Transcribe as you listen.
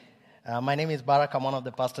My name is Barak. I'm one of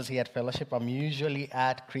the pastors here at Fellowship. I'm usually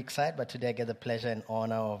at Creekside, but today I get the pleasure and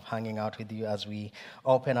honor of hanging out with you as we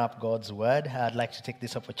open up God's Word. I'd like to take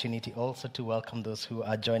this opportunity also to welcome those who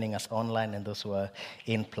are joining us online and those who are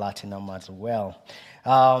in Platinum as well.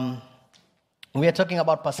 We are talking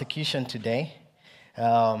about persecution today.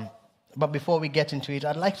 But before we get into it,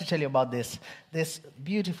 I'd like to tell you about this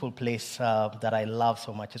beautiful place that I love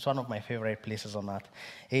so much. It's one of my favorite places on earth.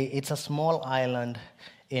 It's a small island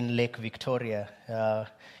in Lake Victoria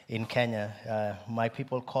in Kenya. My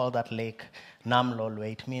people call that lake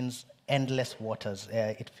Namlolwe. It means endless waters.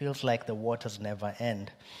 It feels like the waters never end.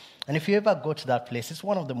 And if you ever go to that place, it's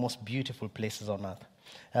one of the most beautiful places on earth.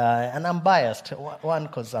 And I'm biased. One,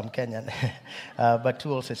 because I'm Kenyan, but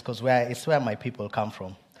two, also it's because it's where my people come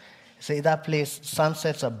from. See, that place,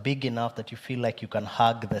 sunsets are big enough that you feel like you can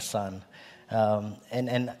hug the sun.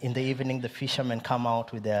 And in the evening, the fishermen come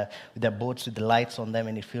out with their boats with the lights on them,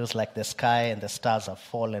 and it feels like the sky and the stars have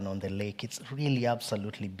fallen on the lake. It's really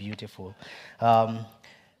absolutely beautiful.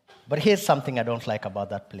 But here's something I don't like about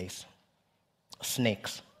that place.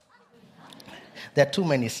 Snakes. There are too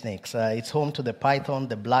many snakes. It's home to the python,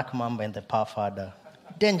 the black mamba, and the puffer,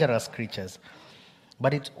 dangerous creatures.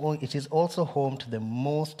 But it is also home to the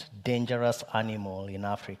most dangerous animal in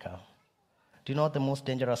Africa. Do you know what the most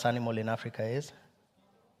dangerous animal in Africa is?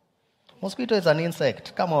 Mosquito is an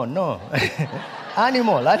insect. Come on, no.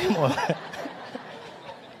 Animal.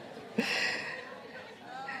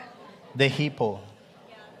 The hippo.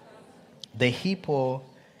 The hippo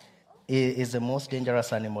is the most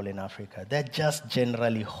dangerous animal in Africa. They're just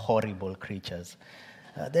generally horrible creatures.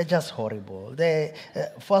 They're just horrible.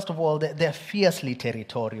 First of all, they're fiercely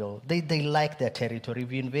territorial. They like their territory.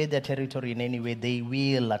 If you invade their territory in any way, they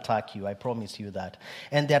will attack you. I promise you that.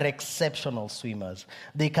 And they're exceptional swimmers.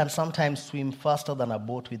 They can sometimes swim faster than a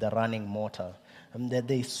boat with a running motor.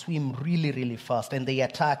 They swim really, really fast, and they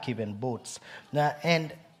attack even boats.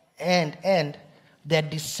 And they're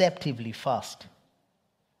deceptively fast.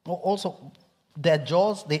 Also, their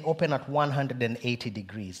jaws, they open at 180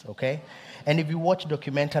 degrees, okay? And if you watch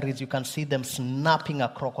documentaries, you can see them snapping a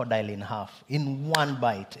crocodile in half in one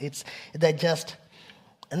bite.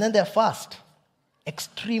 And then they're fast,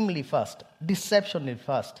 extremely fast, deceptionally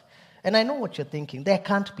fast. And I know what you're thinking. They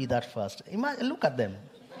can't be that fast. Look at them.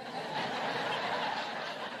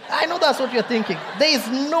 I know that's what you're thinking. There is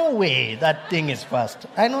no way that thing is fast.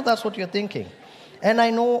 I know that's what you're thinking. And I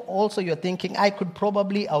know also you're thinking, I could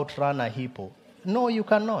probably outrun a hippo. No, you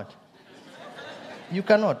cannot. You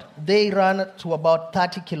cannot. They run to about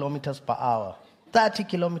 30 kilometers per hour. 30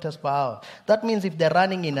 kilometers per hour. That means if they're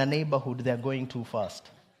running in a neighborhood, they're going too fast.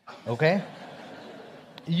 Okay?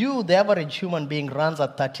 The average human being, runs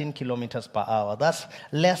at 13 kilometers per hour. That's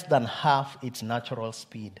less than half its natural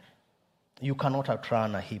speed. You cannot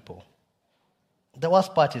outrun a hippo. The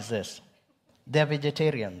worst part is this. They're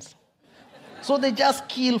vegetarians. So they just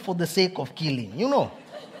kill for the sake of killing.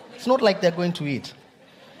 It's not like they're going to eat.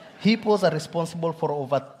 Hippos are responsible for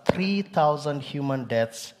over 3,000 human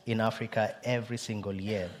deaths in Africa every single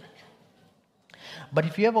year. But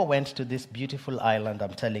if you ever went to this beautiful island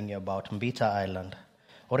I'm telling you about, Mbita Island,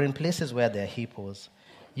 or in places where there are hippos,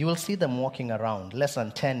 you will see them walking around less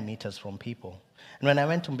than 10 meters from people. And when I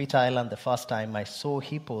went to Mbita Island the first time, I saw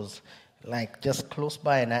hippos like just close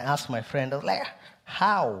by, and I asked my friend, I was like,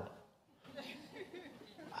 how?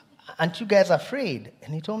 Aren't you guys afraid?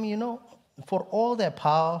 And he told me, for all their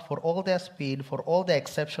power, for all their speed, for all their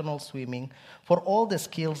exceptional swimming, for all the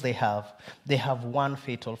skills they have one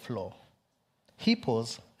fatal flaw.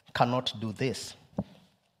 Hippos cannot do this.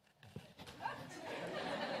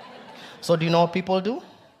 So do you know what people do?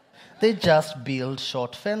 They just build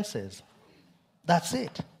short fences. That's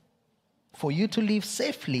it. For you to live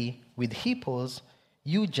safely with hippos,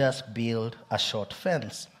 you just build a short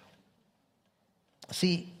fence.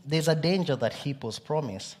 See, there's a danger that hippos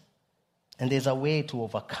promise, and there's a way to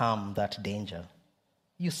overcome that danger.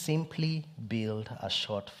 You simply build a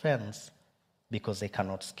short fence because they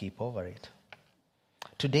cannot skip over it.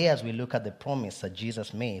 Today, as we look at the promise that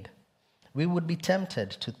Jesus made, we would be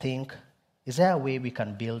tempted to think, is there a way we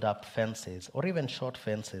can build up fences or even short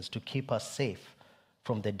fences to keep us safe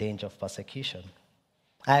from the danger of persecution?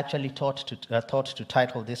 I actually thought to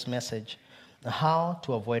title this message, How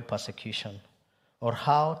to Avoid Persecution, or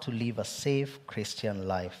How to Live a Safe Christian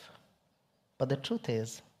Life. But the truth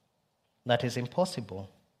is, that is impossible.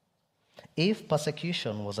 If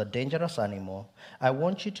persecution was a dangerous animal, I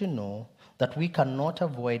want you to know that we cannot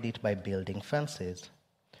avoid it by building fences.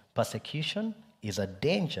 Persecution is a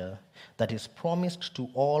danger that is promised to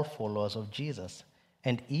all followers of Jesus,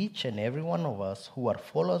 And each and every one of us who are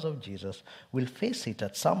followers of Jesus will face it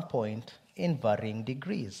at some point in varying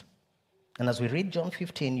degrees. And as we read John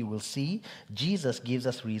 15, you will see Jesus gives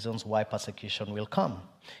us reasons why persecution will come.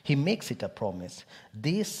 He makes it a promise.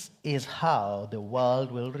 This is how the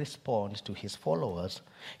world will respond to his followers.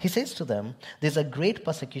 He says to them, there's a great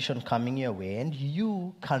persecution coming your way, and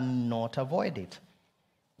you cannot avoid it.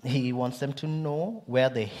 He wants them to know where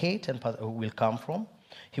the hate will come from.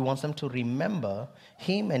 He wants them to remember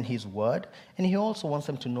him and his word, and he also wants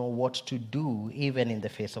them to know what to do even in the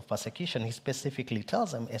face of persecution. He specifically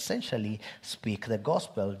tells them, essentially, speak the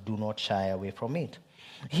gospel, do not shy away from it.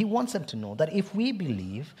 He wants them to know that if we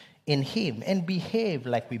believe in him and behave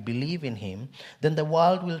like we believe in him, then the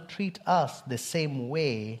world will treat us the same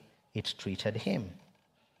way it treated him.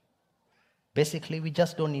 Basically, we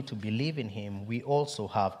just don't need to believe in him, we also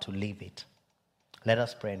have to live it. Let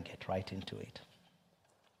us pray and get right into it.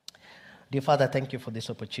 Dear Father, thank you for this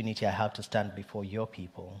opportunity I have to stand before your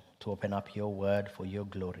people, to open up your word for your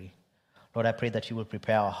glory. Lord, I pray that you will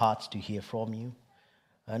prepare our hearts to hear from you.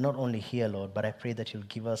 Not only hear, Lord, but I pray that you'll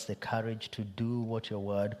give us the courage to do what your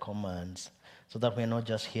word commands, so that we're not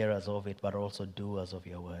just hearers of it, but also doers of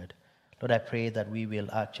your word. Lord, I pray that we will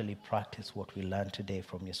actually practice what we learned today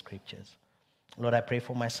from your scriptures. Lord, I pray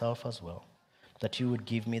for myself as well, that you would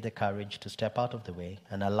give me the courage to step out of the way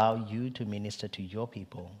and allow you to minister to your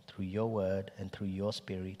people through your word and through your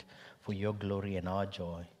spirit for your glory and our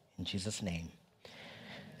joy. In Jesus' name,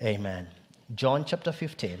 amen. John chapter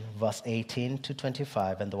 15, verse 18 to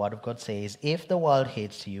 25, and the word of God says, if the world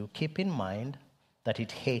hates you, keep in mind that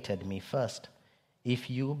it hated me first. If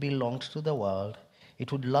you belonged to the world,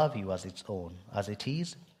 it would love you as its own. As it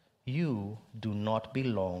is, you do not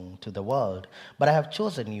belong to the world, but I have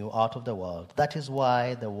chosen you out of the world. That is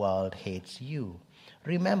why the world hates you.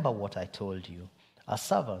 Remember what I told you. A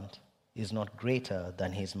servant is not greater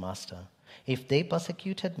than his master. If they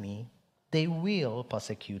persecuted me, they will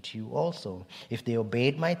persecute you also. If they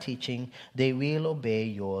obeyed my teaching, they will obey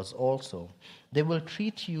yours also. They will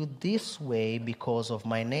treat you this way because of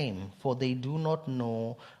my name, for they do not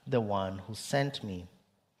know the one who sent me.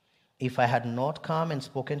 If I had not come and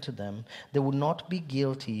spoken to them, they would not be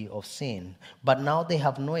guilty of sin. But now they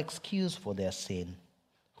have no excuse for their sin.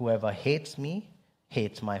 Whoever hates me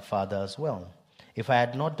hates my Father as well. If I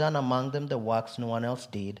had not done among them the works no one else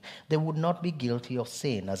did, they would not be guilty of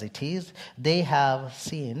sin. As it is, they have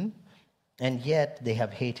sinned, and yet they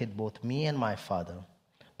have hated both me and my Father.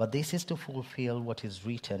 But this is to fulfill what is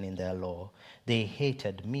written in their law. They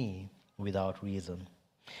hated me without reason.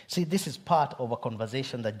 See, this is part of a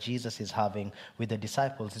conversation that Jesus is having with the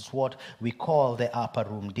disciples. It's what we call the upper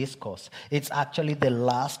room discourse. It's actually the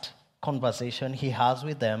last conversation he has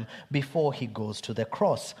with them before he goes to the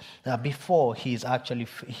cross, before he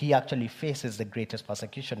actually faces the greatest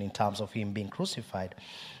persecution in terms of him being crucified.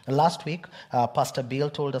 Last week, Pastor Bill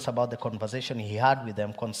told us about the conversation he had with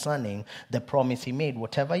them concerning the promise he made.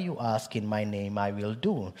 Whatever you ask in my name, I will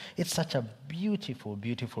do. It's such a beautiful,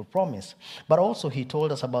 beautiful promise. But also he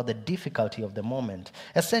told us about the difficulty of the moment.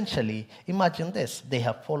 Essentially, imagine this. They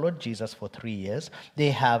have followed Jesus for 3 years. They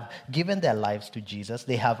have given their lives to Jesus.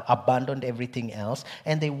 They have abandoned everything else,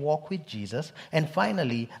 and they walk with Jesus. And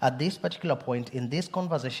finally, at this particular point in this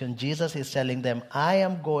conversation, Jesus is telling them, I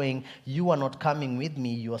am going, you are not coming with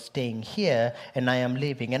me, you are staying here, and I am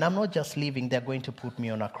leaving. And I'm not just leaving, they're going to put me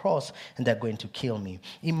on a cross, and they're going to kill me.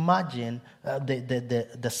 Imagine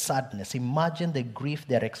the sadness. Imagine the grief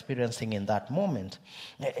they're experiencing in that moment.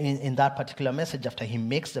 In that particular message, after he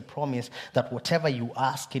makes the promise that whatever you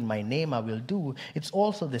ask in my name, I will do, it's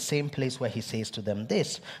also the same place where he says to them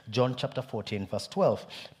this, John chapter 14, verse 12.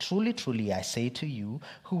 Truly, truly, I say to you,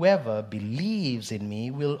 whoever believes in me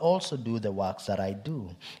will also do the works that I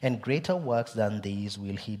do, and greater works than these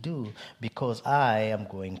will he do, because I am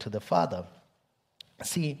going to the Father.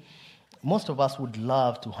 See, most of us would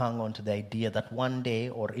love to hang on to the idea that one day,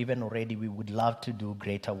 or even already, we would love to do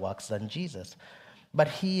greater works than Jesus. But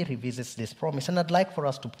he revisits this promise, and I'd like for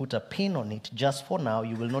us to put a pin on it just for now.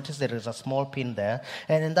 You will notice there is a small pin there,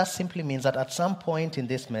 and that simply means that at some point in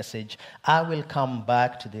this message, I will come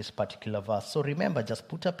back to this particular verse. So remember, just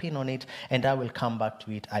put a pin on it, and I will come back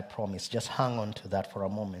to it, I promise. Just hang on to that for a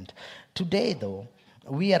moment. Today, though,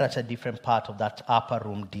 we are at a different part of that upper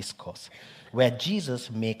room discourse, where Jesus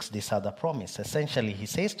makes this other promise. Essentially, he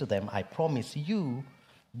says to them, I promise you,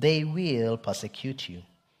 they will persecute you.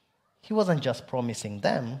 He wasn't just promising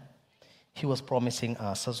them, he was promising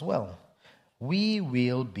us as well. We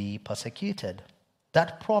will be persecuted.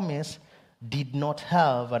 That promise did not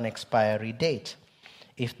have an expiry date.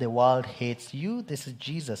 If the world hates you, this is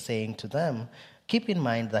Jesus saying to them, Keep in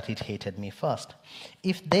mind that it hated me first.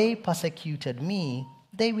 If they persecuted me,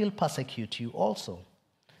 they will persecute you also.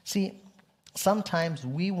 See, sometimes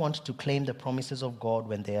we want to claim the promises of God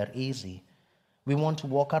when they are easy. We want to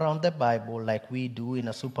walk around the Bible like we do in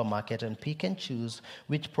a supermarket and pick and choose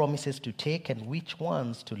which promises to take and which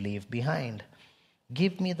ones to leave behind.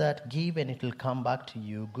 Give me that, give, and it will come back to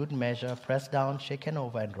you. Good measure, pressed down, shaken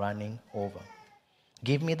over, and running over.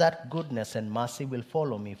 Give me that goodness, and mercy will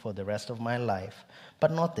follow me for the rest of my life.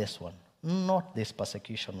 But not this one, not this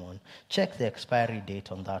persecution one. Check the expiry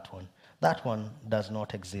date on that one. That one does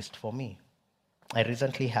not exist for me. I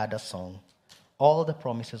recently had a song, all the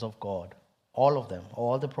promises of God, all of them,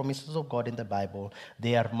 all the promises of God in the Bible,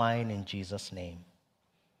 they are mine in Jesus' name.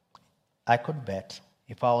 I could bet,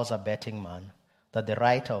 if I was a betting man, that the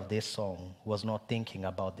writer of this song was not thinking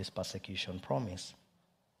about this persecution promise.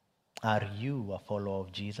 Are you a follower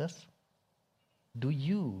of Jesus? Do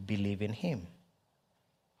you believe in him?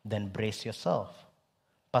 Then brace yourself.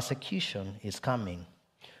 Persecution is coming.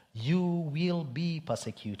 You will be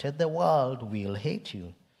persecuted. The world will hate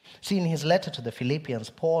you. See, in his letter to the Philippians,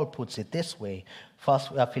 Paul puts it this way.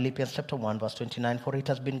 Philippians chapter 1, verse 29, for it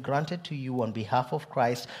has been granted to you on behalf of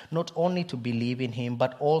Christ not only to believe in him,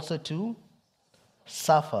 but also to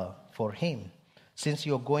suffer for him, since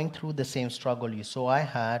you're going through the same struggle you saw I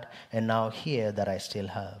had and now hear that I still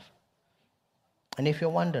have. And if you're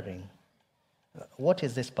wondering, what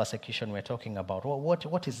is this persecution we're talking about?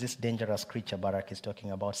 What is this dangerous creature Barak is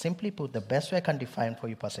talking about? Simply put, the best way I can define for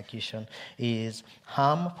you persecution is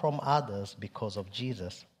harm from others because of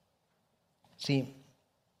Jesus. See,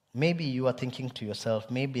 maybe you are thinking to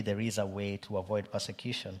yourself, maybe there is a way to avoid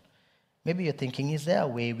persecution. Maybe you're thinking, is there a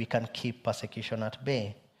way we can keep persecution at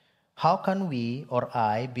bay? How can we or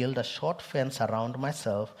I build a short fence around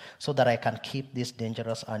myself so that I can keep this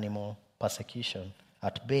dangerous animal persecution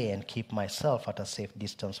at bay and keep myself at a safe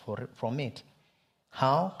distance from it?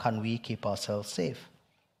 How can we keep ourselves safe?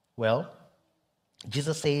 Well,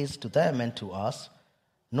 Jesus says to them and to us,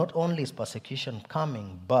 not only is persecution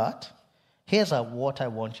coming, but here's what I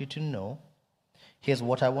want you to know, here's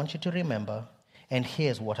what I want you to remember, and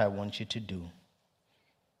here's what I want you to do.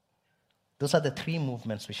 Those are the three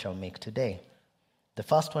movements we shall make today. The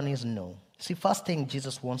first one is know. See, first thing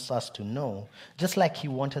Jesus wants us to know, just like he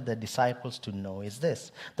wanted the disciples to know, is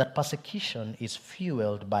this, that persecution is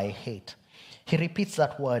fueled by hate. He repeats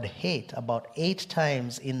that word hate about 8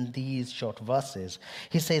 times in these short verses.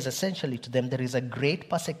 He says essentially to them, there is a great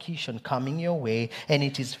persecution coming your way, and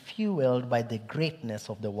it is fueled by the greatness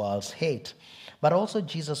of the world's hate. But also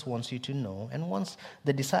Jesus wants you to know, and wants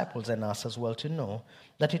the disciples and us as well to know,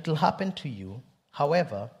 that it will happen to you.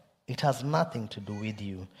 However, it has nothing to do with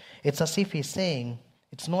you. It's as if he's saying,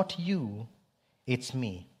 it's not you, it's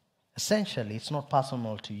me. Essentially, it's not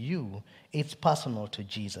personal to you, it's personal to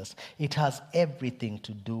Jesus. It has everything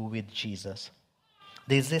to do with Jesus.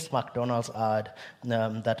 There's this McDonald's ad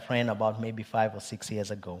that ran about maybe 5 or 6 years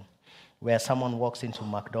ago, where someone walks into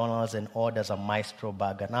McDonald's and orders a Maestro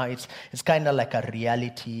burger. Now, it's kind of like a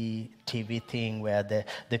reality TV thing where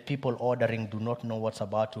the people ordering do not know what's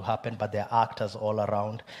about to happen, but there are actors all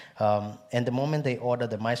around. And the moment they order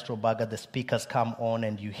the Maestro burger, the speakers come on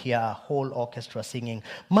and you hear a whole orchestra singing,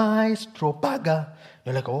 Maestro burger.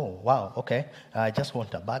 You're like, oh, wow, okay, I just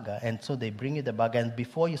want a burger. And so they bring you the burger, and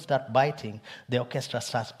before you start biting, the orchestra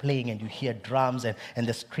starts playing, and you hear drums, and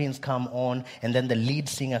the screens come on, and then the lead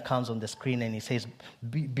singer comes on the screen, and he says,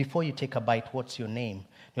 before you take a bite, what's your name?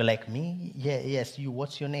 You're like, me? Yeah, yes, you,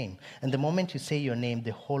 what's your name? And the moment you say your name,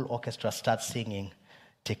 the whole orchestra starts singing,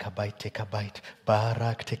 take a bite,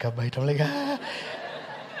 Barak, take a bite. I'm like, ah.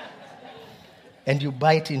 And you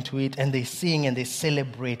bite into it, and they sing, and they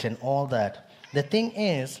celebrate, and all that. The thing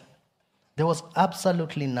is, there was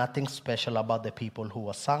absolutely nothing special about the people who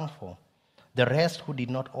were sung for. The rest who did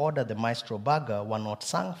not order the Maestro burger were not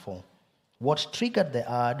sung for. What triggered the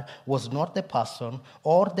ad was not the person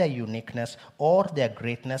or their uniqueness or their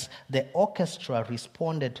greatness. The orchestra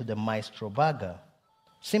responded to the Maestro burger.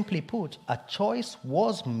 Simply put, a choice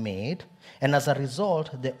was made, and as a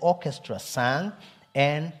result, the orchestra sang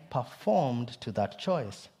and performed to that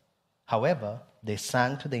choice. However, they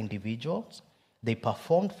sang to the individuals, they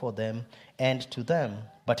performed for them and to them,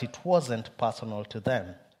 but it wasn't personal to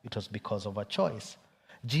them. It was because of a choice.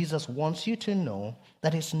 Jesus wants you to know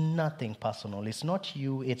that it's nothing personal. It's not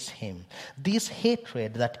you, it's him. This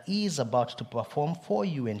hatred that is about to perform for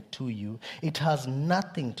you and to you, it has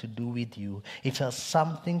nothing to do with you. It has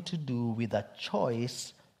something to do with a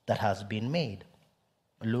choice that has been made.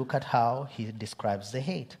 Look at how he describes the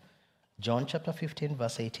hate. John chapter 15,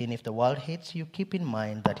 verse 18, if the world hates you, keep in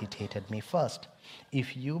mind that it hated me first.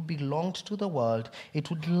 If you belonged to the world,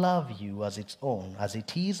 it would love you as its own. As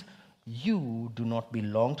it is, you do not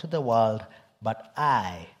belong to the world, but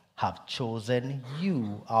I have chosen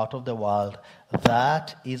you out of the world.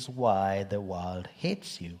 That is why the world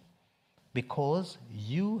hates you. Because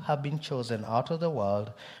you have been chosen out of the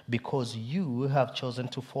world, because you have chosen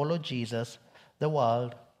to follow Jesus, the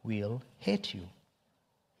world will hate you.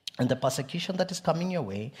 And the persecution that is coming your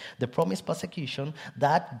way, the promised persecution,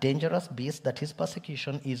 that dangerous beast that is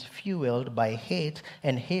persecution, is fueled by hate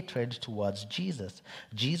and hatred towards Jesus.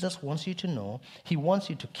 Jesus wants you to know, he wants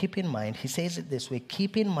you to keep in mind, he says it this way,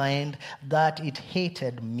 keep in mind that it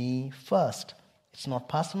hated me first. It's not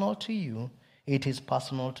personal to you, it is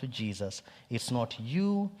personal to Jesus. It's not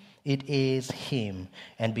you, it is him.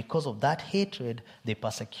 And because of that hatred, they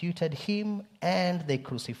persecuted him and they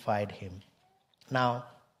crucified him. Now,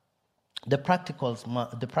 the practical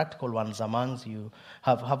ones amongst you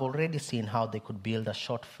have already seen how they could build a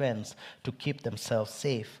short fence to keep themselves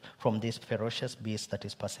safe from this ferocious beast that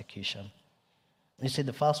is persecution. You see,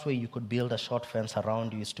 the first way you could build a short fence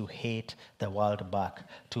around you is to hate the world back,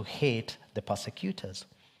 to hate the persecutors.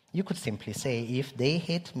 You could simply say, if they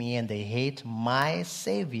hate me and they hate my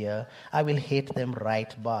Savior, I will hate them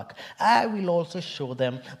right back. I will also show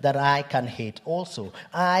them that I can hate also.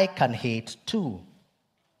 I can hate too.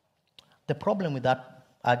 The problem with that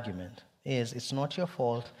argument is it's not your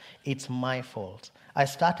fault, it's my fault. I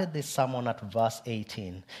started this sermon at verse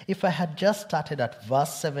 18. If I had just started at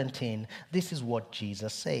verse 17, this is what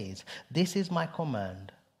Jesus says. This is my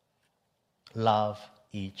command. Love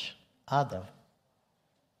each other.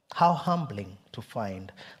 How humbling to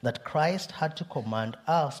find that Christ had to command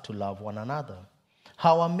us to love one another.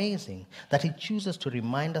 How amazing that he chooses to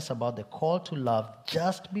remind us about the call to love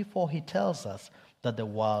just before he tells us that the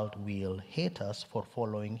world will hate us for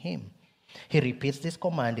following him. He repeats this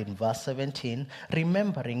command in verse 17,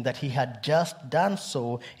 remembering that he had just done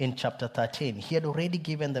so in chapter 13. He had already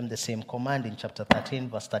given them the same command in chapter 13,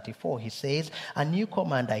 verse 34. He says, a new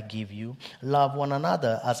command I give you, love one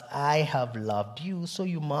another as I have loved you, so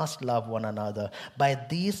you must love one another. By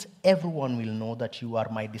this, everyone will know that you are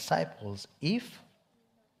my disciples, if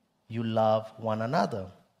you love one another.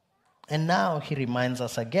 And now he reminds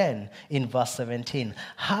us again in verse 17,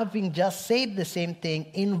 having just said the same thing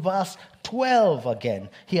in verse 12 again.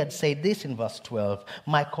 He had said this in verse 12,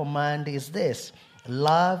 my command is this,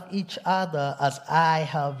 love each other as I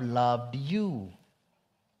have loved you.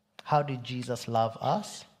 How did Jesus love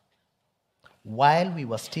us? While we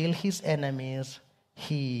were still his enemies,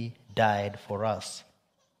 he died for us.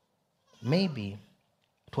 Maybe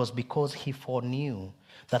it was because he foreknew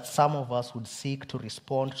that some of us would seek to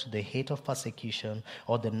respond to the hate of persecution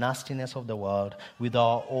or the nastiness of the world with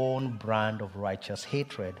our own brand of righteous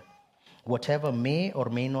hatred. Whatever may or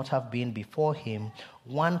may not have been before him,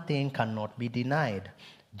 one thing cannot be denied.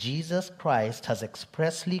 Jesus Christ has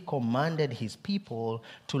expressly commanded his people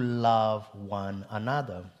to love one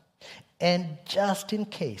another. And just in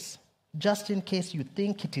case you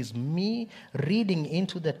think it is me reading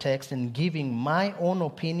into the text and giving my own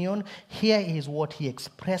opinion, here is what he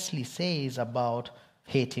expressly says about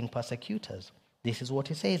hating persecutors. This is what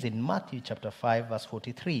he says in Matthew chapter 5, verse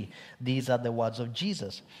 43. These are the words of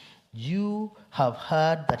Jesus. You have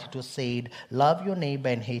heard that it was said, love your neighbor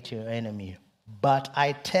and hate your enemy. But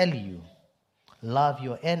I tell you, love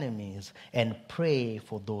your enemies and pray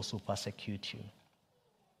for those who persecute you.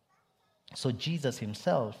 So Jesus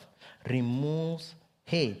himself removes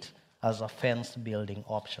hate as a fence-building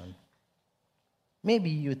option. Maybe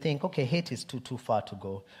you think, okay, hate is too far to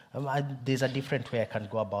go. There's a different way I can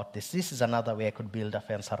go about this. This is another way I could build a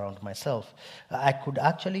fence around myself. I could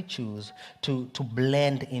actually choose to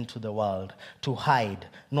blend into the world, to hide,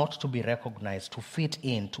 not to be recognized, to fit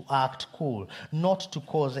in, to act cool, not to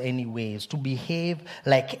cause any waves, to behave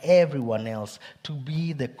like everyone else, to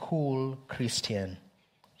be the cool Christian.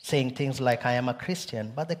 Saying things like, I am a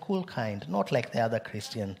Christian, but the cool kind, not like the other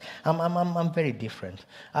Christian. I'm very different.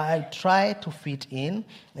 I try to fit in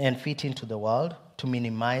and fit into the world, to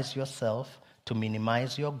minimize yourself, to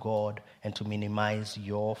minimize your God, and to minimize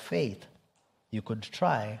your faith. You could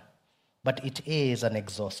try, but it is an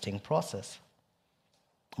exhausting process.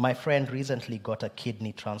 My friend recently got a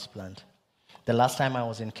kidney transplant. The last time I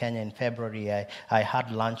was in Kenya in February, I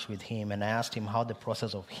had lunch with him, and I asked him how the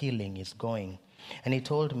process of healing is going. And he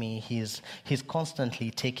told me he's constantly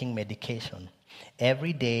taking medication.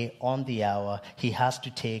 Every day on the hour, he has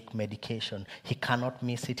to take medication. He cannot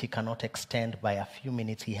miss it. He cannot extend by a few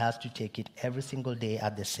minutes. He has to take it every single day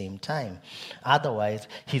at the same time. Otherwise,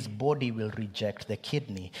 his body will reject the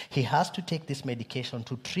kidney. He has to take this medication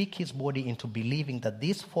to trick his body into believing that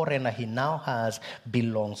this foreigner he now has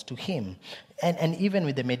belongs to him. And even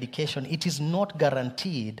with the medication, it is not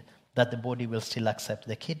guaranteed that the body will still accept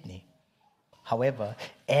the kidney. However,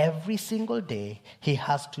 every single day, he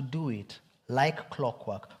has to do it like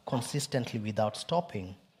clockwork, consistently without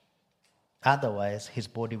stopping. Otherwise, his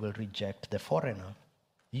body will reject the foreigner.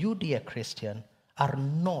 You, dear Christian, are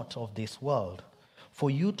not of this world.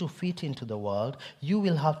 For you to fit into the world, you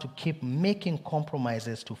will have to keep making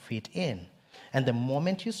compromises to fit in. And the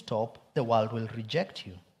moment you stop, the world will reject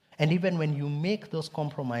you. And even when you make those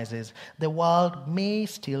compromises, the world may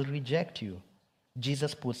still reject you.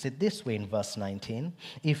 Jesus puts it this way in verse 19.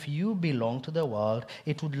 If you belong to the world,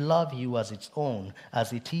 it would love you as its own.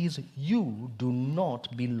 As it is, you do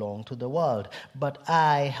not belong to the world. But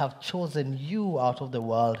I have chosen you out of the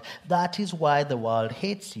world. That is why the world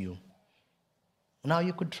hates you. Now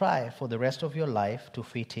you could try for the rest of your life to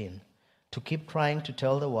fit in, to keep trying to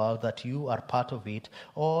tell the world that you are part of it,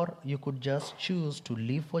 or you could just choose to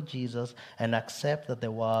live for Jesus and accept that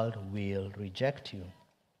the world will reject you.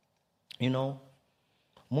 You know,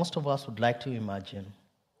 most of us would like to imagine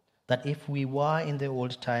that if we were in the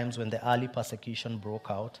old times when the early persecution broke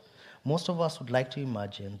out, most of us would like to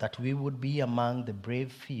imagine that we would be among the brave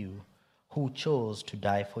few who chose to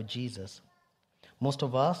die for Jesus. Most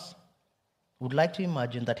of us would like to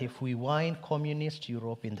imagine that if we were in communist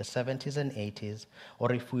Europe in the 70s and 80s,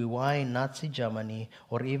 or if we were in Nazi Germany,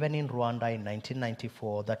 or even in Rwanda in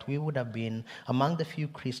 1994, that we would have been among the few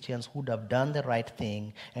Christians who would have done the right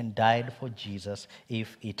thing and died for Jesus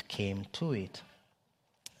if it came to it.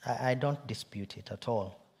 I don't dispute it at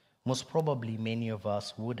all. Most probably many of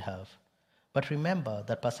us would have. But remember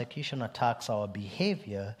that persecution attacks our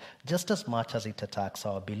behavior just as much as it attacks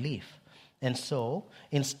our belief. And so,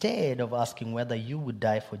 instead of asking whether you would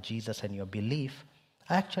die for Jesus and your belief,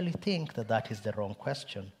 I actually think that that is the wrong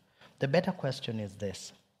question. The better question is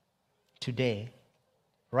this. Today,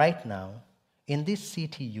 right now, in this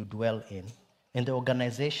city you dwell in the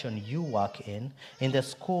organization you work in the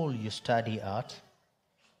school you study at,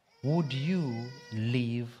 would you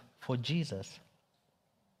live for Jesus?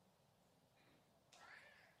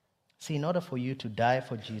 See, in order for you to die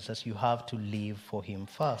for Jesus, you have to live for him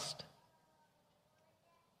first.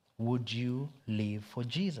 Would you live for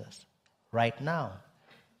Jesus right now,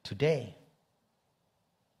 today?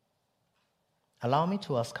 Allow me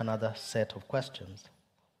to ask another set of questions.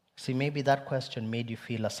 See, maybe that question made you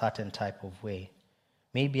feel a certain type of way.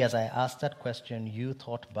 Maybe as I asked that question, you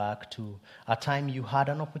thought back to a time you had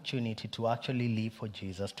an opportunity to actually live for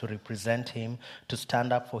Jesus, to represent him, to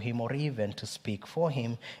stand up for him, or even to speak for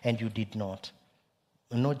him, and you did not.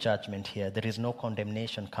 No judgment here. There is no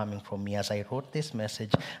condemnation coming from me. As I wrote this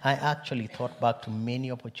message, I actually thought back to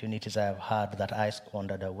many opportunities I have had that I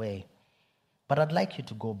squandered away. But I'd like you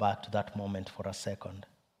to go back to that moment for a second.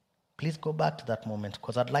 Please go back to that moment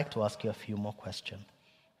because I'd like to ask you a few more questions.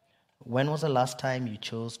 When was the last time you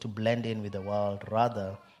chose to blend in with the world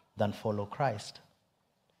rather than follow Christ?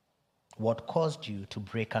 What caused you to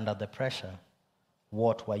break under the pressure?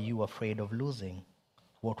 What were you afraid of losing?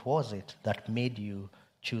 What was it that made you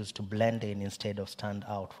choose to blend in instead of stand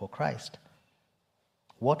out for Christ?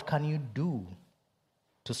 What can you do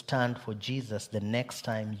to stand for Jesus the next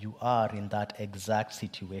time you are in that exact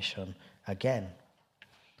situation again?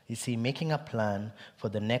 You see, making a plan for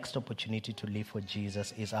the next opportunity to live for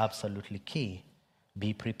Jesus is absolutely key.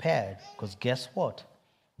 Be prepared, because guess what?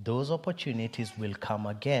 Those opportunities will come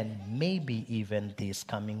again, maybe even this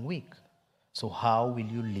coming week. So how will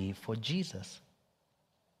you live for Jesus?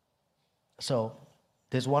 So,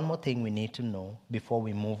 there's one more thing we need to know before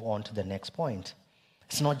we move on to the next point.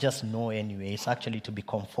 It's not just know anyway, it's actually to be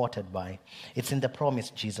comforted by. It's in the promise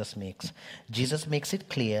Jesus makes. Jesus makes it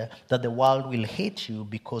clear that the world will hate you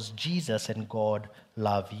because Jesus and God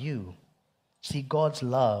love you. See, God's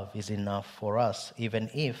love is enough for us, even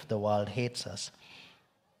if the world hates us.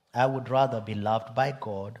 I would rather be loved by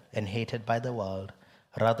God and hated by the world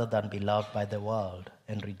rather than be loved by the world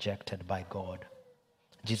and rejected by God.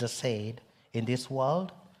 Jesus said, in this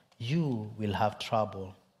world, you will have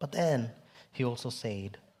trouble. But then he also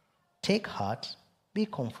said, take heart, be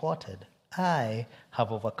comforted. I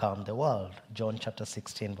have overcome the world. John chapter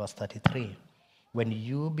 16, verse 33. When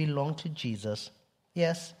you belong to Jesus,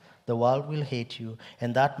 yes, the world will hate you,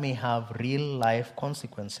 and that may have real life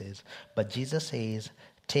consequences. But Jesus says,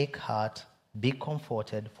 take heart, be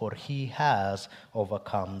comforted, for he has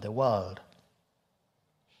overcome the world.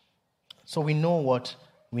 So we know what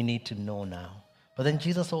we need to know now. But then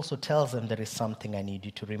Jesus also tells them there is something I need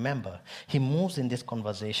you to remember. He moves in this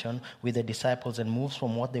conversation with the disciples and moves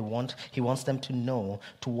from what he wants them to know,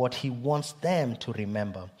 to what he wants them to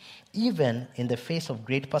remember. Even in the face of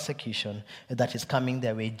great persecution that is coming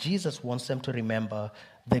their way, Jesus wants them to remember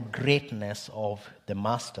the greatness of the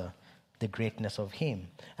Master, the greatness of him.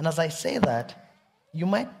 And as I say that, you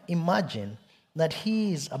might imagine that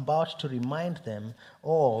he is about to remind them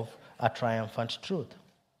of a triumphant truth.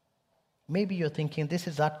 Maybe you're thinking this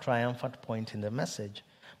is that triumphant point in the message.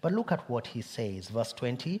 But look at what he says. Verse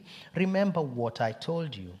 20, remember what I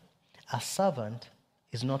told you. A servant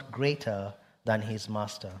is not greater than his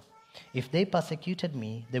master. If they persecuted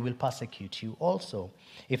me, they will persecute you also.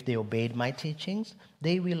 If they obeyed my teachings,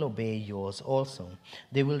 they will obey yours also.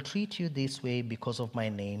 They will treat you this way because of my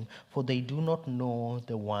name, for they do not know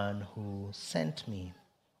the one who sent me.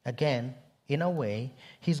 Again, in a way,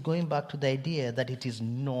 he's going back to the idea that it is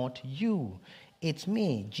not you. It's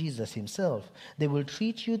me, Jesus himself. They will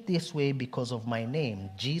treat you this way because of my name.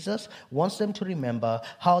 Jesus wants them to remember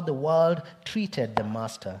how the world treated the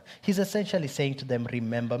Master. He's essentially saying to them,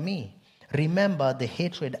 remember me. Remember the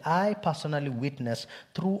hatred I personally witnessed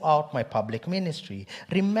throughout my public ministry.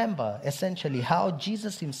 Remember essentially how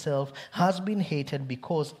Jesus himself has been hated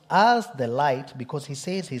because as the light, because he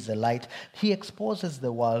says he's the light, he exposes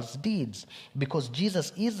the world's deeds. Because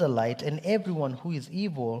Jesus is the light and everyone who is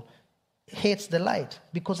evil hates the light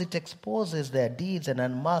because it exposes their deeds and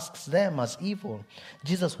unmasks them as evil.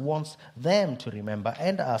 Jesus wants them to remember,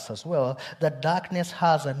 and us as well, that darkness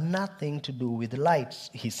has nothing to do with light.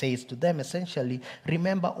 He says to them essentially,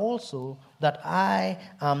 remember also that I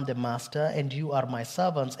am the Master and you are my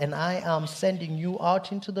servants, and I am sending you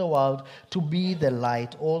out into the world to be the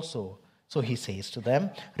light also. So he says to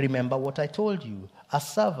them, remember what I told you. A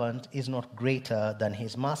servant is not greater than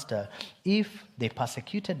his master. If they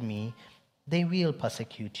persecuted me, they will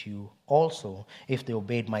persecute you also. If they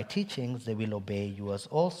obeyed my teachings, they will obey yours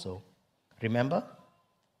also. Remember,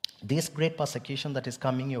 this great persecution that is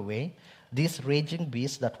coming your way, this raging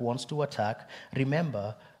beast that wants to attack,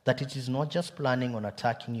 remember that it is not just planning on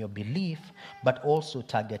attacking your belief, but also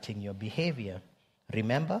targeting your behavior.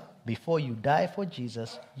 Remember, before you die for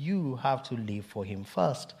Jesus, you have to live for him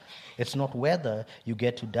first. It's not whether you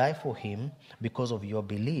get to die for him because of your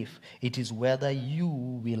belief. It is whether you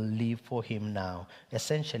will live for him now.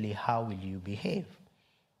 Essentially, how will you behave?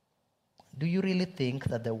 Do you really think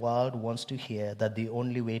that the world wants to hear that the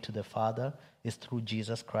only way to the Father is through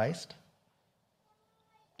Jesus Christ?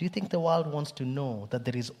 Do you think the world wants to know that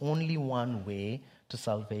there is only one way to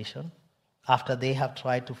salvation? After they have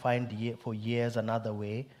tried to find for years another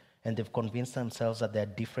way, and they've convinced themselves that there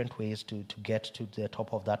are different ways to get to the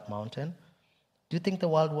top of that mountain? Do you think the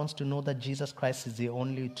world wants to know that Jesus Christ is the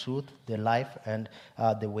only truth, the life, and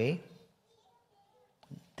the way?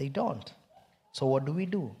 They don't. So what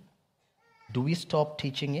do? Do we stop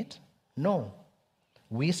teaching it? No.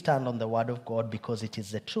 We stand on the Word of God because it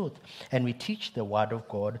is the truth. And we teach the Word of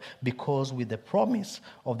God because with the promise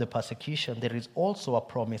of the persecution, there is also a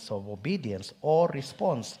promise of obedience or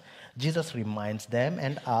response. Jesus reminds them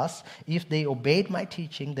and us, if they obeyed my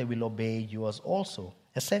teaching, they will obey yours also.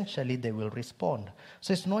 Essentially, they will respond.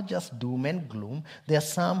 So it's not just doom and gloom. There are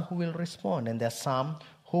some who will respond, and there are some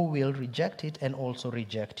who will reject it and also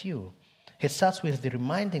reject you. He starts with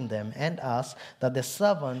reminding them and us that the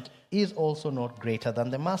servant is also not greater than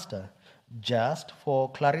the master. Just for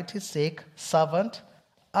clarity's sake, servant,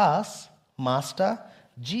 us, master,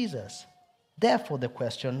 Jesus. Therefore, the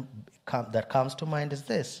question that comes to mind is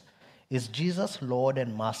this: is Jesus Lord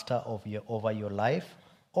and master over your life,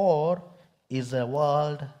 or is the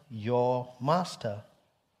world your master?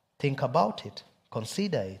 Think about it.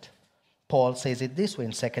 Consider it. Paul says it this way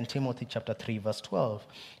in 2 Timothy chapter 3, verse 12.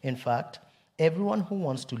 In fact, everyone who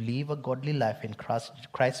wants to live a godly life in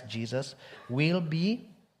Christ Jesus will be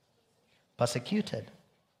persecuted.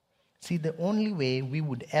 See, the only way we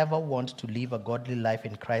would ever want to live a godly life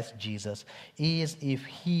in Christ Jesus is if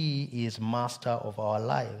he is master of our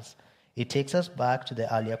lives. It takes us back to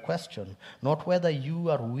the earlier question, not whether you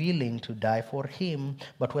are willing to die for him,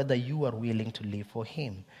 but whether you are willing to live for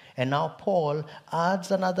him. And now Paul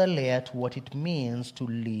adds another layer to what it means to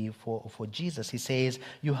live for Jesus. He says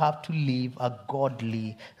you have to live a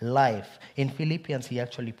godly life. In Philippians, he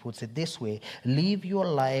actually puts it this way: live your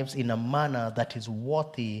lives in a manner that is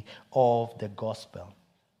worthy of the gospel.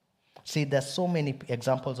 See, there's so many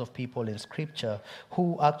examples of people in Scripture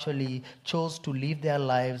who actually chose to live their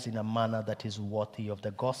lives in a manner that is worthy of the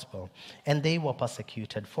gospel. And they were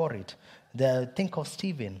persecuted for it. Think of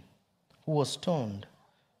Stephen, who was stoned.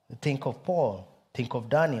 Think of Paul. Think of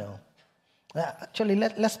Daniel. Actually,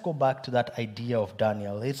 let's go back to that idea of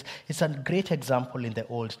Daniel. It's a great example in the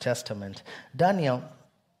Old Testament. Daniel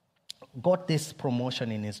got this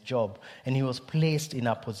promotion in his job, and he was placed in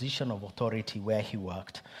a position of authority where he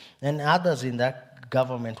worked. And others in that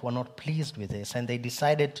government were not pleased with this, and they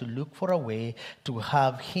decided to look for a way to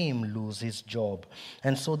have him lose his job.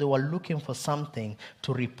 And so they were looking for something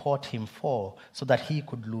to report him for so that he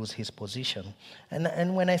could lose his position.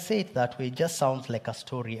 And when I say it that way, it just sounds like a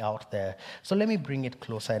story out there. So let me bring it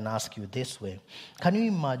closer and ask you this way. Can you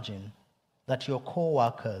imagine that your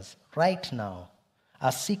co-workers right now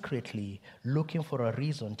are secretly looking for a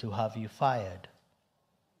reason to have you fired?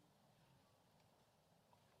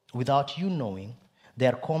 Without you knowing, they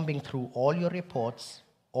are combing through all your reports,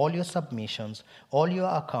 all your submissions, all your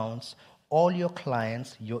accounts, all your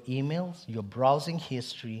clients, your emails, your browsing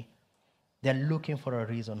history. They're looking for a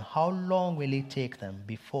reason. How long will it take them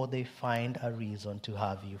before they find a reason to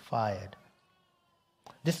have you fired?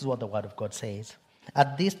 This is what the Word of God says.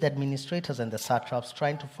 At this, the administrators and the satraps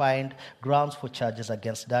trying to find grounds for charges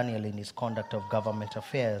against Daniel in his conduct of government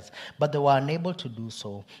affairs, but they were unable to do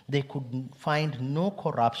so. They could find no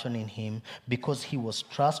corruption in him because he was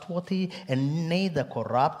trustworthy and neither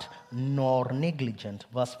corrupt nor negligent.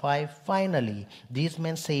 Verse 5, finally, these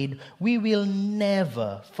men said, we will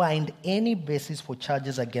never find any basis for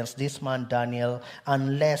charges against this man Daniel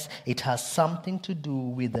unless it has something to do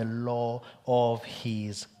with the law of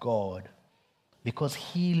his God. Because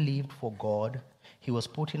he lived for God, he was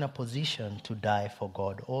put in a position to die for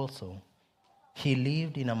God also. He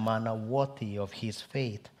lived in a manner worthy of his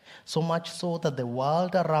faith, so much so that the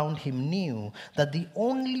world around him knew that the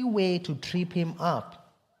only way to trip him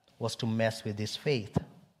up was to mess with his faith.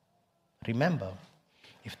 Remember,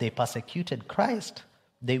 if they persecuted Christ,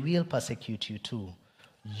 they will persecute you too.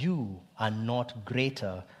 You are not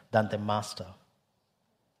greater than the master.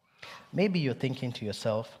 Maybe you're thinking to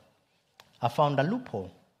yourself, I found a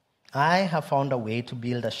loophole. I have found a way to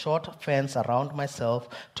build a short fence around myself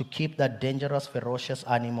to keep that dangerous, ferocious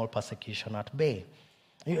animal persecution at bay.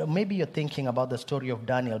 Maybe you're thinking about the story of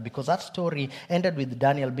Daniel, because that story ended with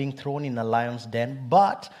Daniel being thrown in a lion's den,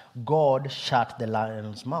 but God shut the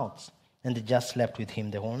lions' mouths. And they just slept with him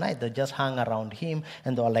the whole night. They just hung around him,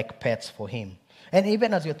 and they were like pets for him. And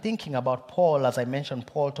even as you're thinking about Paul, as I mentioned,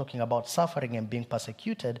 Paul talking about suffering and being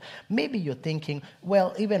persecuted, maybe you're thinking,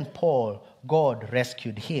 well, even Paul, God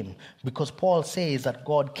rescued him, because Paul says that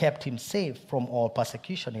God kept him safe from all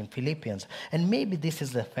persecution in Philippians. And maybe this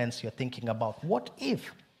is the fence you're thinking about. What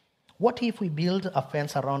if we build a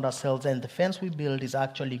fence around ourselves and the fence we build is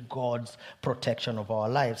actually God's protection of our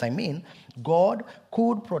lives? I mean, God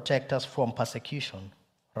could protect us from persecution,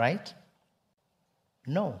 right?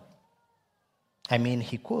 No. I mean,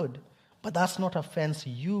 he could, but that's not a fence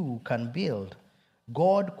you can build.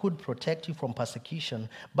 God could protect you from persecution,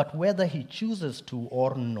 but whether he chooses to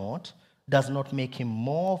or not does not make him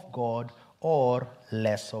more of God or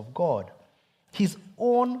less of God. His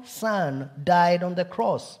own son died on the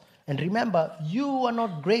cross. And remember, you are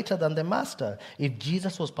not greater than the master. If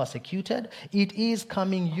Jesus was persecuted, it is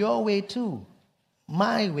coming your way too,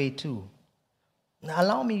 my way too. Now,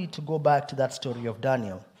 allow me to go back to that story of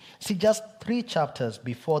Daniel. See, just 3 chapters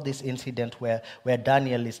before this incident where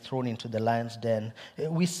Daniel is thrown into the lion's den,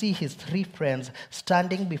 we see his 3 friends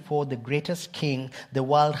standing before the greatest king the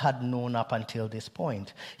world had known up until this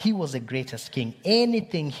point. He was the greatest king.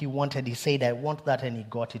 Anything he wanted, he said, I want that, and he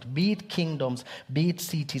got it. Be it kingdoms, be it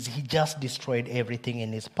cities, he just destroyed everything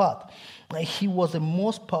in his path. He was the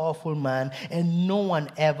most powerful man, and no one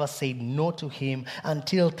ever said no to him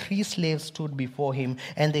until 3 slaves stood before him,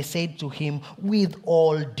 and they said to him, with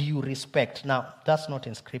all due respect. Now, that's not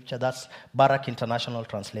in scripture, that's Barak International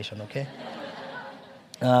Translation, okay?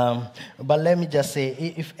 But let me just say,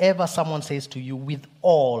 if ever someone says to you, with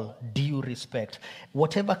all due respect,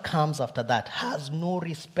 whatever comes after that has no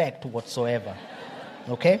respect whatsoever.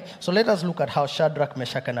 Okay? So let us look at how Shadrach,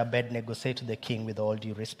 Meshach, and Abednego say to the king with all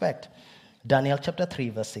due respect. Daniel chapter 3,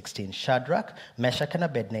 verse 16. Shadrach, Meshach, and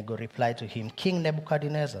Abednego replied to him, King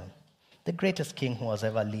Nebuchadnezzar, the greatest king who has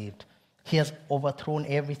ever lived, he has overthrown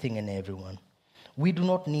everything and everyone. We do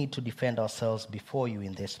not need to defend ourselves before you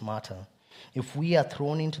in this matter. If we are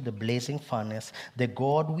thrown into the blazing furnace, the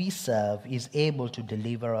God we serve is able to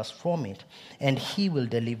deliver us from it, and he will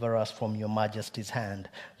deliver us from your majesty's hand.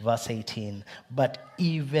 Verse 18. But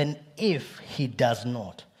even if he does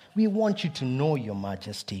not, we want you to know, your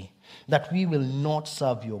majesty, that we will not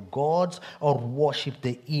serve your gods or worship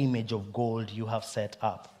the image of gold you have set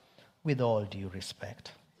up. With all due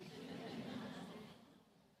respect.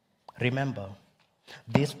 Remember,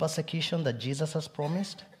 this persecution that Jesus has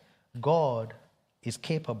promised, God is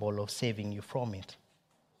capable of saving you from it.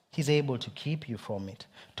 He's able to keep you from it,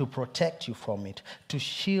 to protect you from it, to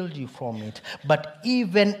shield you from it. But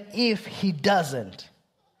even if he doesn't,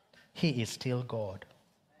 he is still God.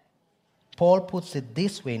 Paul puts it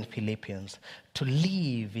this way in Philippians: to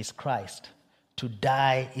live is Christ, to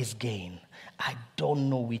die is gain. I don't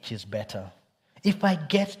know which is better. If I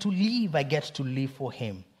get to live for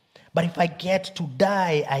him. But if I get to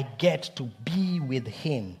die, I get to be with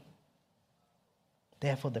him.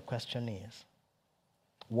 Therefore, the question is,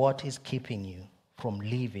 what is keeping you from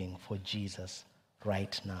living for Jesus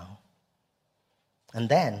right now? And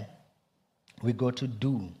then we go to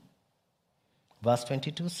do. Verse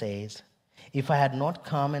 22 says, if I had not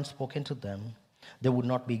come and spoken to them, they would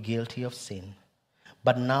not be guilty of sin.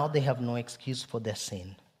 But now they have no excuse for their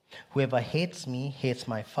sin. Whoever hates me hates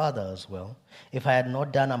my Father as well. If I had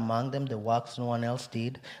not done among them the works no one else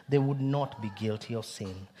did, they would not be guilty of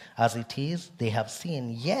sin. As it is, they have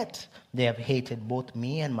sinned, yet they have hated both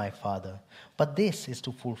me and my Father. But this is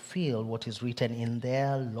to fulfill what is written in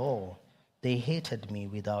their law. They hated me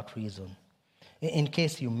without reason. In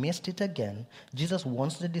case you missed it again, Jesus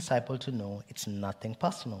wants the disciple to know it's nothing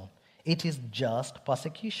personal. It is just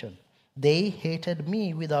persecution. They hated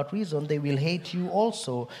me without reason. They will hate you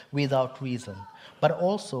also without reason. But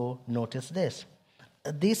also, notice this.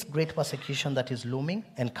 This great persecution that is looming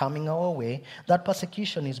and coming our way, that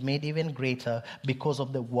persecution is made even greater because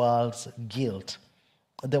of the world's guilt.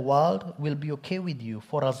 The world will be okay with you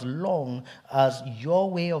for as long as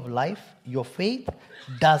your way of life, your faith,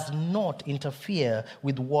 does not interfere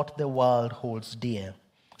with what the world holds dear.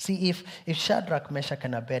 See, if Shadrach, Meshach,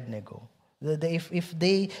 and Abednego, if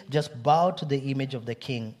they just bowed to the image of the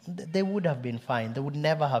king, they would have been fine. They would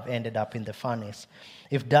never have ended up in the furnace.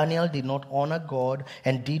 If Daniel did not honor God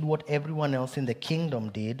and did what everyone else in the kingdom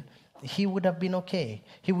did, he would have been okay.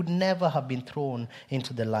 He would never have been thrown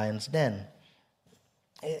into the lion's den.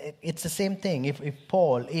 It's the same thing. If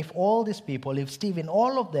Paul, if all these people, if Stephen,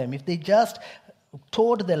 all of them, if they just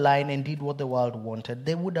towed the line and did what the world wanted,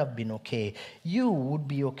 they would have been okay. You would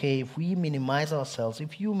be okay if we minimize ourselves,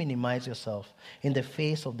 if you minimize yourself in the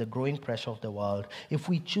face of the growing pressure of the world, if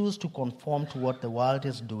we choose to conform to what the world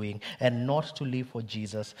is doing and not to live for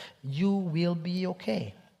Jesus, you will be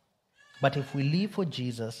okay. But if we live for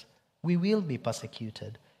Jesus, we will be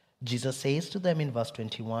persecuted. Jesus says to them in verse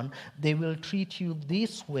 21, they will treat you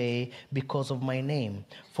this way because of my name,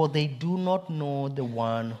 for they do not know the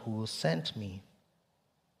one who sent me.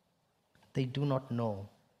 They do not know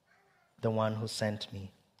the one who sent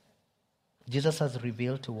me. Jesus has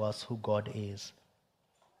revealed to us who God is.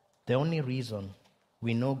 The only reason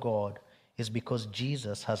we know God is because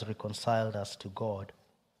Jesus has reconciled us to God.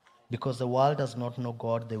 Because the world does not know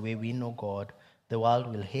God the way we know God, the world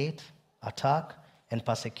will hate, attack, and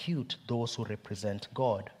persecute those who represent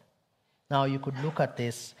God. Now you could look at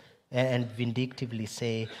this and vindictively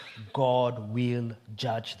say, God will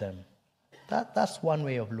judge them. That's one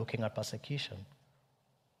way of looking at persecution.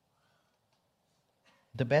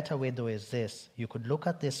 The better way, though, is this. You could look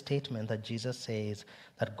at this statement that Jesus says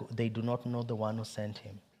that they do not know the one who sent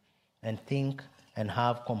him, and think and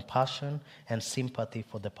have compassion and sympathy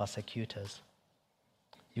for the persecutors.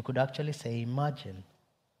 You could actually say, imagine,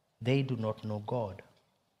 they do not know God.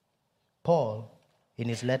 Paul, in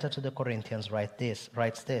his letter to the Corinthians, writes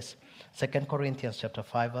this, 2 Corinthians chapter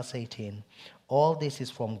 5, verse 18, all this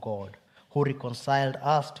is from God, who reconciled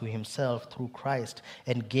us to himself through Christ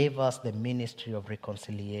and gave us the ministry of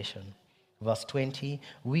reconciliation. Verse 20,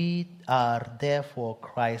 we are therefore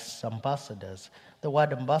Christ's ambassadors. The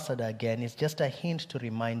word ambassador, again, is just a hint to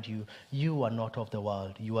remind you, you are not of the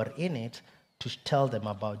world. You are in it to tell them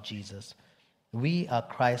about Jesus. We are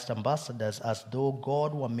Christ's ambassadors, as though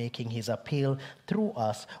God were making his appeal through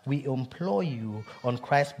us. We implore you on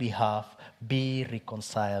Christ's behalf, be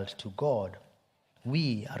reconciled to God.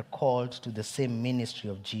 We are called to the same ministry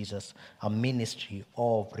of Jesus, a ministry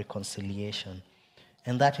of reconciliation.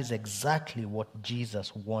 And that is exactly what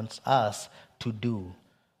Jesus wants us to do.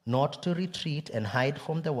 Not to retreat and hide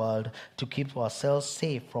from the world to keep ourselves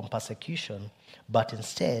safe from persecution, but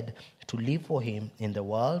instead to live for him in the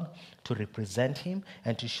world, to represent him,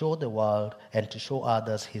 and to show the world and to show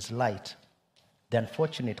others his light. The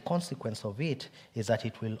unfortunate consequence of it is that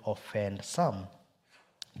it will offend some.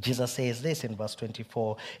 Jesus says this in verse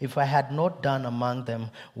 24, if I had not done among them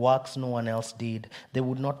works no one else did, they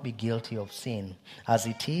would not be guilty of sin. As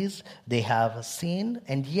it is, they have sinned,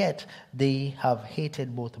 and yet they have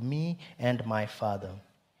hated both me and my Father.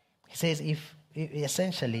 He says, if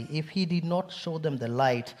Essentially, if he did not show them the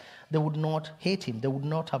light, they would not hate him. They would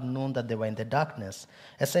not have known that they were in the darkness.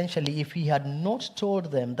 Essentially, if he had not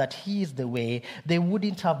told them that he is the way, they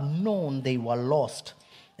wouldn't have known they were lost.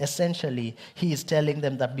 Essentially, he is telling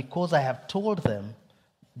them that because I have told them,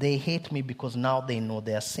 they hate me because now they know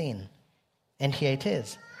their sin. And here it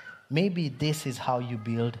is. Maybe this is how you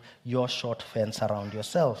build your short fence around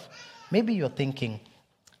yourself. Maybe you're thinking,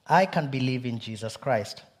 I can believe in Jesus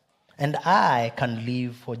Christ, and I can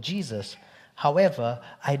live for Jesus. However,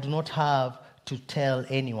 I do not have to tell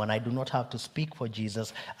anyone. I do not have to speak for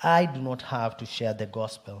Jesus. I do not have to share the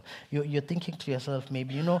gospel. You're thinking to yourself,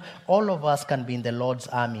 maybe, all of us can be in the Lord's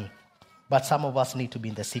army, but some of us need to be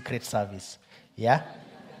in the secret service. Yeah?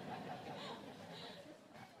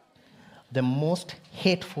 The most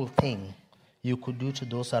hateful thing you could do to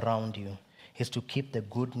those around you is to keep the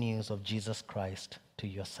good news of Jesus Christ to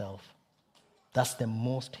yourself. That's the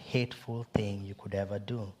most hateful thing you could ever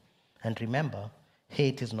do. And remember,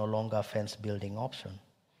 hate is no longer a fence-building option.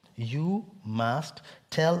 You must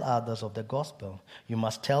tell others of the gospel. You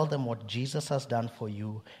must tell them what Jesus has done for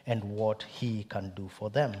you and what he can do for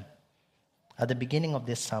them. At the beginning of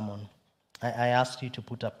this sermon, I asked you to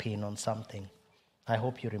put a pin on something. I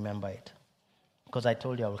hope you remember it, because I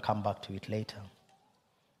told you I will come back to it later.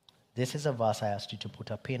 This is a verse I asked you to put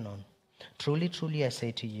a pin on. Truly, truly, I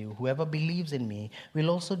say to you, whoever believes in me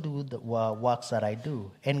will also do the works that I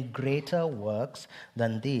do, and greater works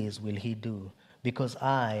than these will he do, because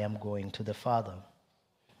I am going to the Father.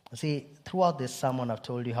 See, throughout this sermon, I've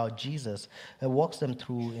told you how Jesus walks them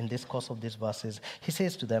through in this course of these verses. He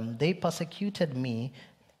says to them, they persecuted me,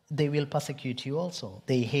 they will persecute you also.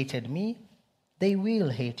 They hated me, they will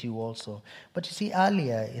hate you also. But you see,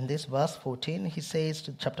 earlier in this verse 14, he says,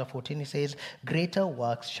 to chapter 14, he says, greater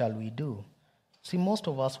works shall we do. See, most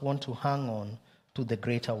of us want to hang on to the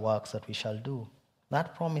greater works that we shall do.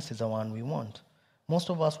 That promise is the one we want. Most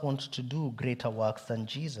of us want to do greater works than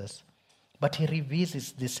Jesus. But he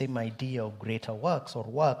revisits the same idea of greater works or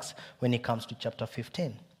works when it comes to chapter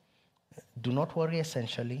 15. Do not worry,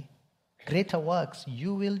 essentially. Greater works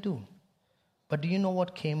you will do. But do you know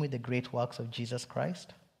what came with the great works of Jesus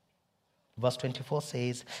Christ? Verse 24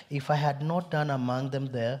 says, if I had not done among them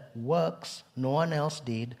the works no one else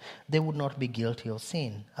did, they would not be guilty of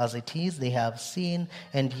sin. As it is, they have sinned,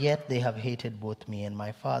 and yet they have hated both me and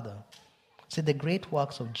my Father. See, the great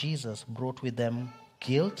works of Jesus brought with them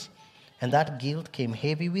guilt, and that guilt came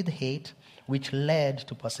heavy with hate, which led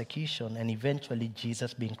to persecution, and eventually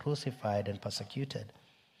Jesus being crucified and persecuted.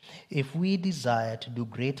 If we desire to do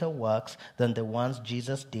greater works than the ones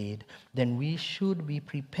Jesus did, then we should be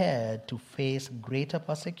prepared to face greater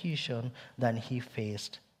persecution than he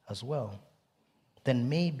faced as well. Then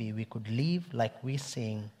maybe we could live like we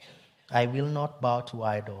sing, I will not bow to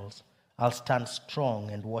idols. I'll stand strong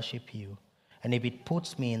and worship you. And if it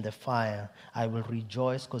puts me in the fire, I will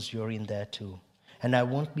rejoice because you're in there too. And I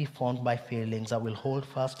won't be formed by feelings. I will hold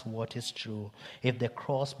fast to what is true. If the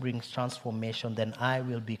cross brings transformation, then I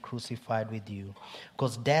will be crucified with you.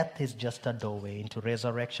 Because death is just a doorway into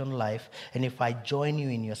resurrection life. And if I join you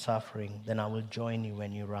in your suffering, then I will join you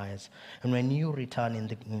when you rise. And when you return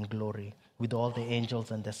in glory with all the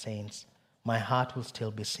angels and the saints, my heart will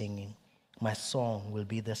still be singing. My song will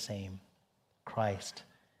be the same. Christ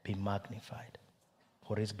be magnified.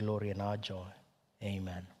 For his glory and our joy.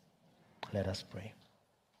 Amen. Let us pray.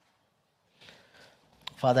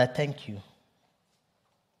 Father, I thank you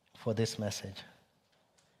for this message.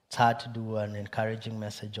 It's hard to do an encouraging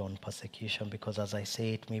message on persecution because, as I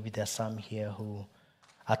say it, maybe there are some here who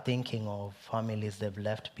are thinking of families they've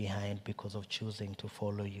left behind because of choosing to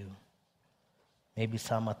follow you. Maybe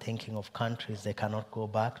some are thinking of countries they cannot go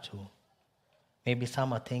back to. Maybe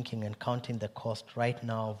some are thinking and counting the cost right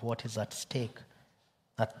now of what is at stake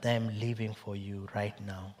at them living for you right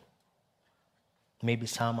now. Maybe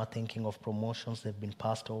some are thinking of promotions they've been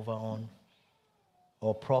passed over on,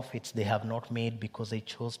 or profits they have not made because they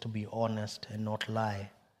chose to be honest and not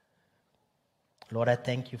lie. Lord, I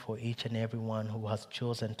thank you for each and every one who has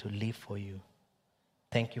chosen to live for you.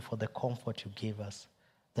 Thank you for the comfort you give us,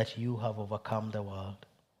 that you have overcome the world.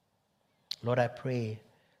 Lord, I pray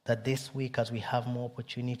that this week, as we have more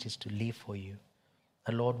opportunities to live for you,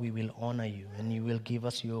 Lord, we will honor you, and you will give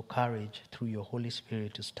us your courage through your Holy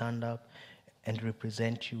Spirit to stand up and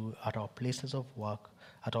represent you at our places of work,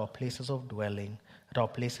 at our places of dwelling, at our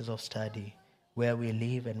places of study, where we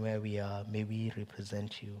live and where we are. May we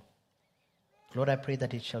represent you. Lord, I pray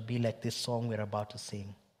that it shall be like this song we're about to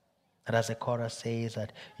sing. That as the chorus says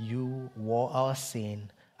that you wore our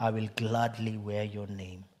sin, I will gladly wear your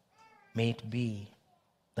name. May it be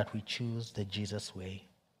that we choose the Jesus way.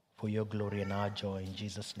 for your glory and our joy. In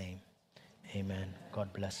Jesus' name, amen.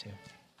 God bless you.